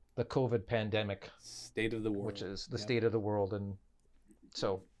the COVID pandemic, state of the world, which is the state of the world. And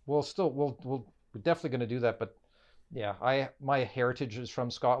so we're definitely going to do that. But yeah, my heritage is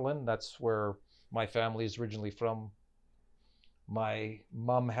from Scotland. That's where my family is originally from. My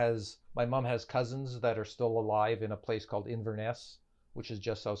mom has cousins that are still alive in a place called Inverness, which is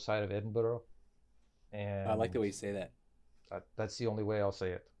just outside of Edinburgh. And I like the way you say that. That's the only way I'll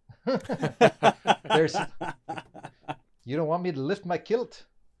say it. You don't want me to lift my kilt?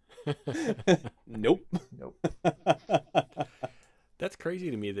 Nope. That's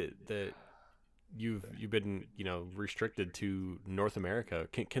crazy to me that you've been restricted to North America,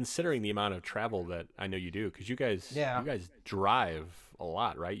 considering the amount of travel that I know you do, because you guys drive a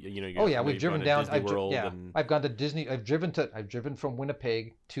lot, right? We've driven down Disney World. I've gone to Disney. I've driven from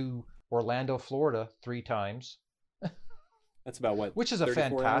Winnipeg to Orlando, Florida 3 times. That's about what? Which is a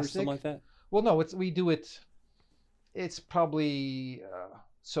fantastic hours, something like that. Well, no, it's probably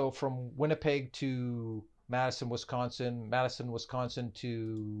so from Winnipeg to Madison, Wisconsin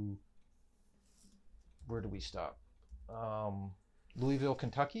to, where do we stop? Louisville,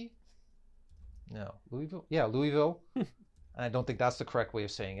 Kentucky? No, Louisville? Yeah, Louisville. I don't think that's the correct way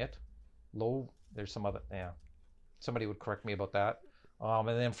of saying it. There's some other, somebody would correct me about that. And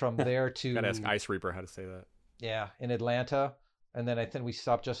then from there to... Gotta ask Ice Reaper how to say that. Yeah, in Atlanta. And then I think we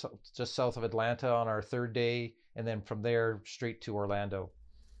stopped just south of Atlanta on our 3rd day. And then from there, straight to Orlando.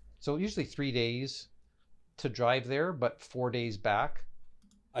 So usually 3 days to drive there, but 4 days back.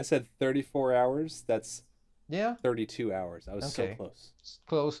 I said 34 hours. That's 32 hours. I was so close.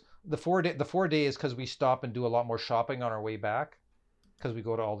 Close. The 4 day is because we stop and do a lot more shopping on our way back, because we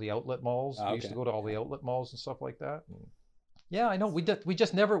go to all the outlet malls. We used to go to all the outlet malls and stuff like that. And yeah, I know. We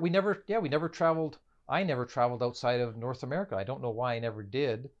never traveled. I never traveled outside of North America. I don't know why I never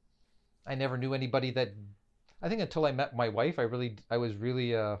did. I never knew anybody that. I think until I met my wife, I was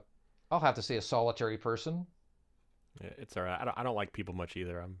really I'll have to say a solitary person. Yeah, it's all right. I don't like people much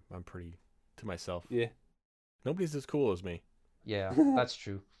either. I'm pretty to myself. Yeah. Nobody's as cool as me. Yeah, that's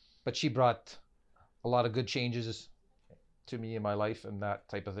true. But she brought a lot of good changes to me in my life and that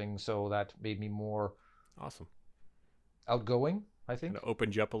type of thing. So that made me more awesome, outgoing, I think. Kind of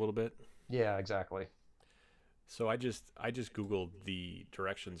opened you up a little bit. Yeah, exactly. So I just Googled the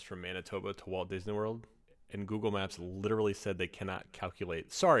directions from Manitoba to Walt Disney World, and Google Maps literally said they cannot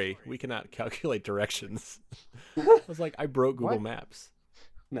calculate. Sorry, we cannot calculate directions. I was like, I broke Google Maps.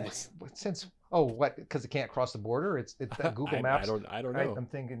 Nice. What? Because it can't cross the border? It's that Google Maps. I don't know. I'm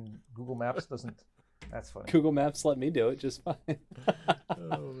thinking Google Maps doesn't. That's funny. Google Maps let me do it just fine.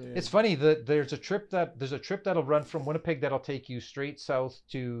 Oh, man. It's funny that there's a trip that'll run from Winnipeg that'll take you straight south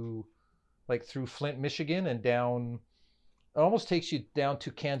to, like, through Flint, Michigan, and down. It almost takes you down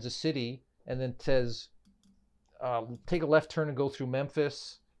to Kansas City, and then says, take a left turn and go through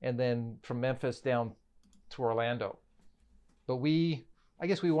Memphis, and then from Memphis down to Orlando. But I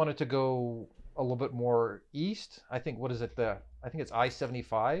guess we wanted to go a little bit more east. I think, what is it? I think it's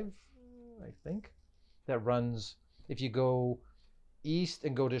I-75, that runs, if you go east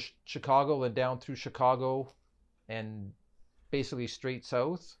and go to Chicago and down through Chicago and basically straight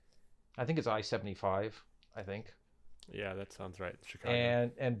south. I think it's I-75, I think. Yeah, that sounds right. Chicago.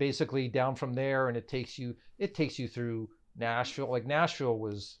 And basically down from there, and it takes you through Nashville. Like, Nashville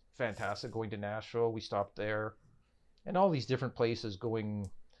was fantastic. Going to Nashville, we stopped there. And all these different places going.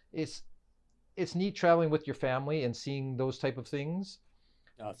 It's neat traveling with your family and seeing those type of things.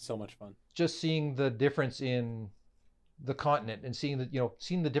 Oh, it's so much fun. Just seeing the difference in the continent and seeing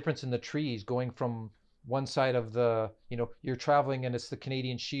the difference in the trees going from one side of the, you're traveling and it's the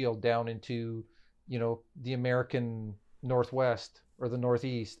Canadian Shield down into, the American Northwest or the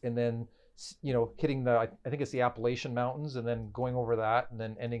Northeast, and then, hitting I think it's the Appalachian Mountains, and then going over that and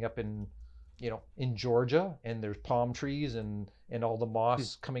then ending up in Georgia, and there's palm trees and all the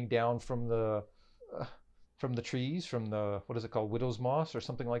moss coming down from the trees, from the, what is it called, widow's moss or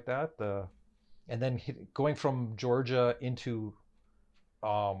something like that. And then going from Georgia into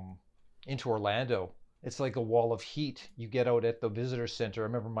Orlando, it's like a wall of heat you get out at the visitor center. I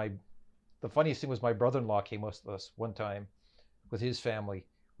remember the funniest thing was my brother-in-law came with us one time with his family.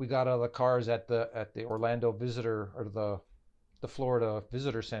 We got out of the cars at the Orlando visitor, or the Florida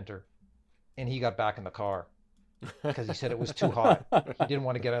visitor center, and he got back in the car because he said it was too hot. He didn't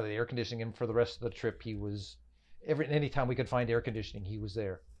want to get out of the air conditioning, and for the rest of the trip, he was anytime we could find air conditioning, he was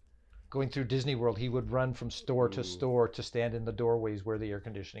there. Going through Disney World, he would run from store to store to stand in the doorways where the air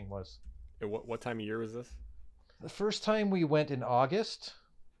conditioning was. And what time of year was this? The first time we went in August.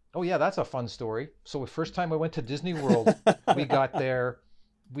 Oh yeah, that's a fun story. So the first time I went to Disney World, we got there,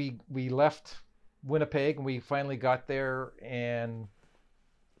 we left Winnipeg, and we finally got there and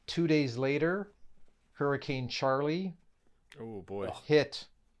 2 days later, Hurricane Charlie hit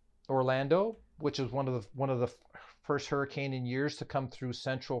Orlando, which is one of the first hurricane in years to come through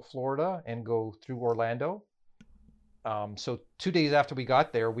Central Florida and go through Orlando. So 2 days after we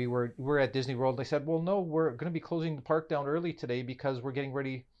got there, we were at Disney World. They said, "Well, no, we're going to be closing the park down early today because we're getting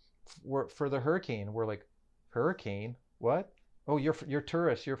ready for the hurricane." We're like, "Hurricane? What? Oh, you're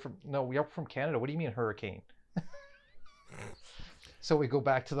tourists. We're from Canada. What do you mean hurricane?" So we go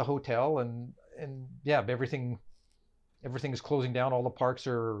back to the hotel and yeah, everything is closing down. All the parks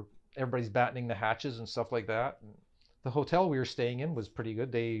everybody's battening the hatches and stuff like that. And the hotel we were staying in was pretty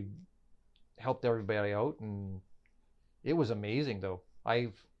good. They helped everybody out, and it was amazing though.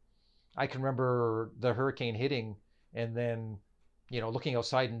 I can remember the hurricane hitting and then, looking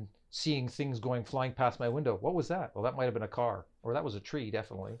outside and seeing things flying past my window. What was that? Well, that might have been a car, or that was a tree,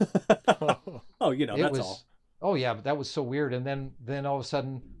 definitely. Oh, that's all. Oh yeah, but that was so weird. And then all of a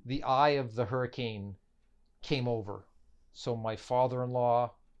sudden the eye of the hurricane came over. So my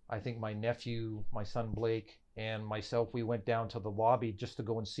father-in-law, I think my nephew, my son Blake, and myself, we went down to the lobby just to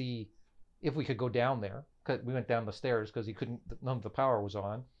go and see if we could go down there. We went down the stairs because none of the power was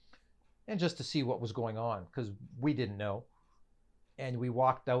on, and just to see what was going on because we didn't know. And we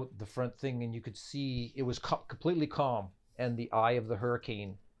walked out the front thing, and you could see it was completely calm, and the eye of the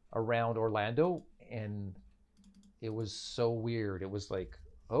hurricane around Orlando, and it was so weird. It was like,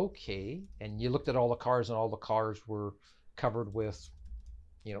 okay. And you looked at all the cars, and all the cars were covered with,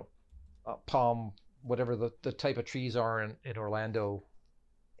 palm, whatever the type of trees are in Orlando,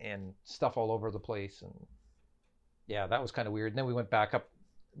 and stuff all over the place. And yeah, that was kind of weird. And then we went back up.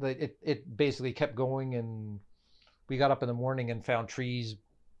 It basically kept going, and we got up in the morning and found trees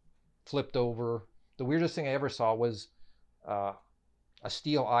flipped over. The weirdest thing I ever saw was a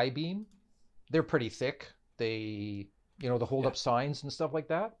steel I-beam. They're pretty thick. They, to hold up signs and stuff like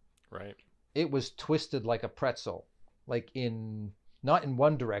that. Right. It was twisted like a pretzel, not in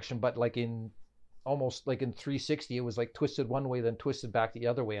one direction, but almost like in 360. It was like twisted one way, then twisted back the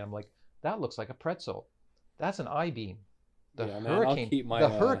other way. I'm like, that looks like a pretzel. That's an I-beam. The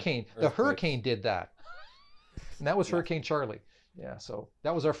hurricane did that. And that was Hurricane Charlie. Yeah. So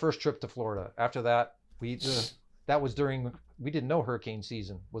that was our first trip to Florida. After that, we didn't know hurricane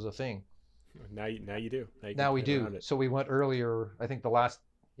season was a thing. Now you do. Now we do. So we went earlier. I think the last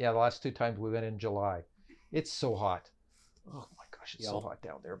 2 times we went in July. It's so hot. Oh my gosh, it's so hot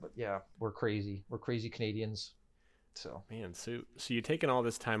down there. But yeah, we're crazy. We're crazy Canadians. So man, so you're taking all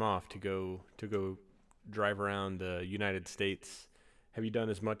this time off to go drive around the United States. Have you done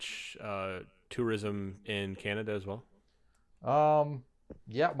as much tourism in Canada as well?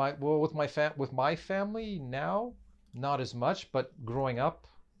 Yeah, with my family now, not as much, but growing up,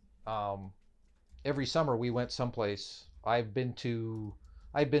 every summer we went someplace. I've been to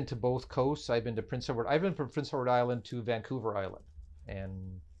both coasts. I've been from Prince Edward Island to Vancouver Island,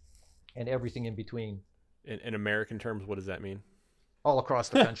 and everything in between. In American terms, what does that mean? All across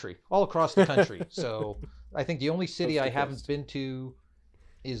the country. All across the country. So I think the only city I haven't been to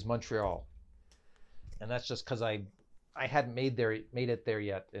is Montreal, and that's just because I hadn't made it there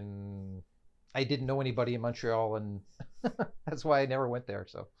yet, and I didn't know anybody in Montreal, and that's why I never went there.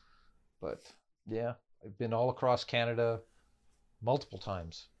 So, but yeah, I've been all across Canada multiple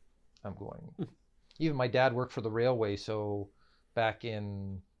times. I'm going. Even my dad worked for the railway, so back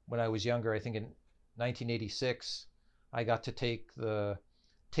when I was younger, I think in 1986, I got to take the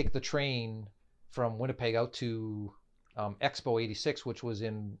train from Winnipeg out to Expo 86, which was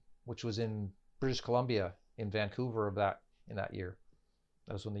in British Columbia, in Vancouver in that year.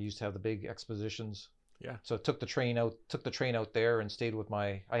 That was when they used to have the big expositions. Yeah. So took the train out there and stayed with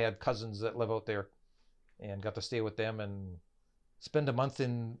I had cousins that live out there, and got to stay with them and spend a month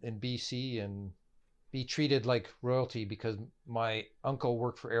in BC and be treated like royalty because my uncle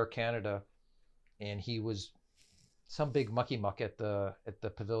worked for Air Canada, and he was some big mucky muck at the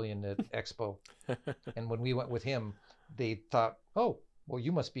pavilion at Expo. And when we went with him, they thought, oh, well,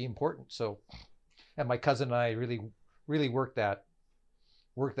 you must be important. So, and my cousin and I really worked that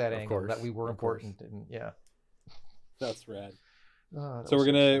angle that we were important. And yeah, that's rad. So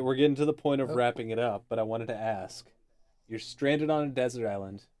we're getting to the point of wrapping it up, but I wanted to ask, you're stranded on a desert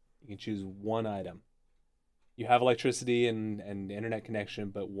island. You can choose one item. You have electricity and internet connection,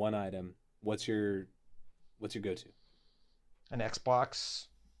 but one item. What's your go-to? An Xbox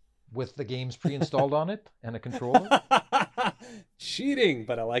with the games pre-installed on it and a controller. Cheating,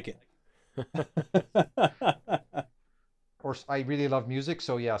 but I like it. Of course, I really love music,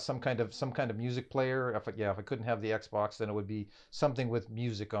 so yeah, some kind of music player. If I couldn't have the Xbox, then it would be something with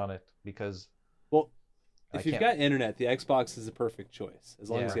music on it, because If you've got internet, the Xbox is a perfect choice, as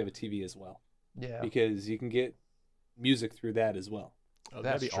long as you have a TV as well. Yeah. Because you can get music through that as well. Oh,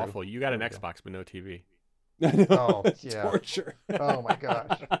 that'd be true. Awful. You got an Xbox but no TV. Oh, yeah. Torture. Oh, my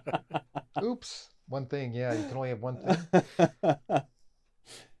gosh. Oops. One thing. Yeah, you can only have one thing.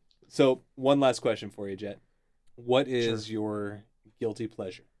 So, one last question for you, Jet. What is your guilty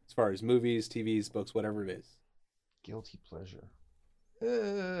pleasure as far as movies, TVs, books, whatever it is? Guilty pleasure.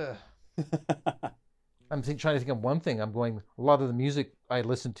 I'm trying to think of one thing. I'm going, a lot of the music I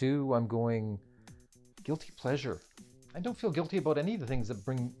listen to, I'm going, guilty pleasure. I don't feel guilty about any of the things that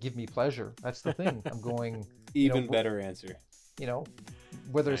give me pleasure. That's the thing. I'm going. Even better answer.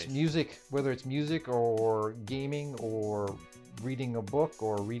 Whether it's music or gaming or reading a book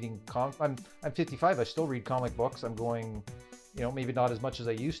or reading I'm 55. I still read comic books. I'm going, maybe not as much as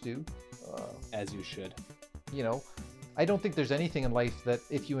I used to. As you should. I don't think there's anything in life that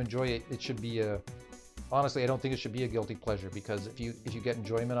if you enjoy it, it should be honestly, I don't think it should be a guilty pleasure, because if you get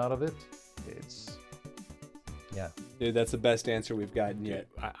enjoyment out of it, it's. Yeah. Dude, that's the best answer we've gotten yet.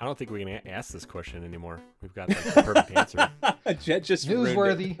 I don't think we can ask this question anymore. We've got the perfect answer. Jet just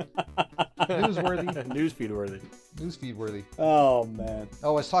newsworthy. Newsfeed worthy. Oh, man.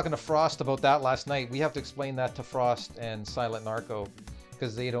 Oh, I was talking to Frost about that last night. We have to explain that to Frost and Silent Narco,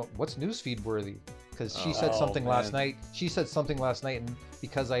 because they don't. What's newsfeed worthy? Because she said something last night. She said something last night, and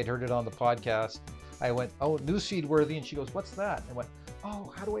because I'd heard it on the podcast, I went, "Oh, newsfeed worthy," and she goes, "What's that?" And I went,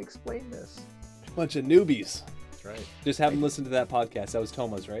 "Oh, how do I explain this?" Bunch of newbies. That's right. Just haven't listened to that podcast. That was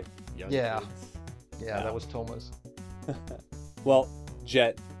Toma's, right? Yeah, that was Toma's. Well,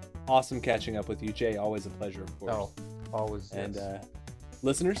 Jet, awesome catching up with you. Jay, always a pleasure, of course. Oh, always. And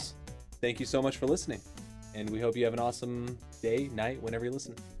listeners, thank you so much for listening. And we hope you have an awesome day, night, whenever you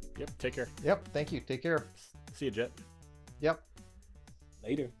listen. Yep, take care. Yep, thank you. Take care. See you, Jet. Yep.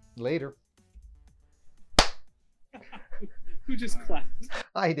 Later. Who just clapped?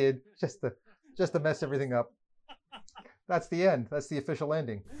 I did, just to mess everything up. That's the end. That's the official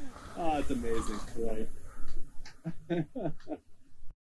ending. Oh, it's amazing. Right.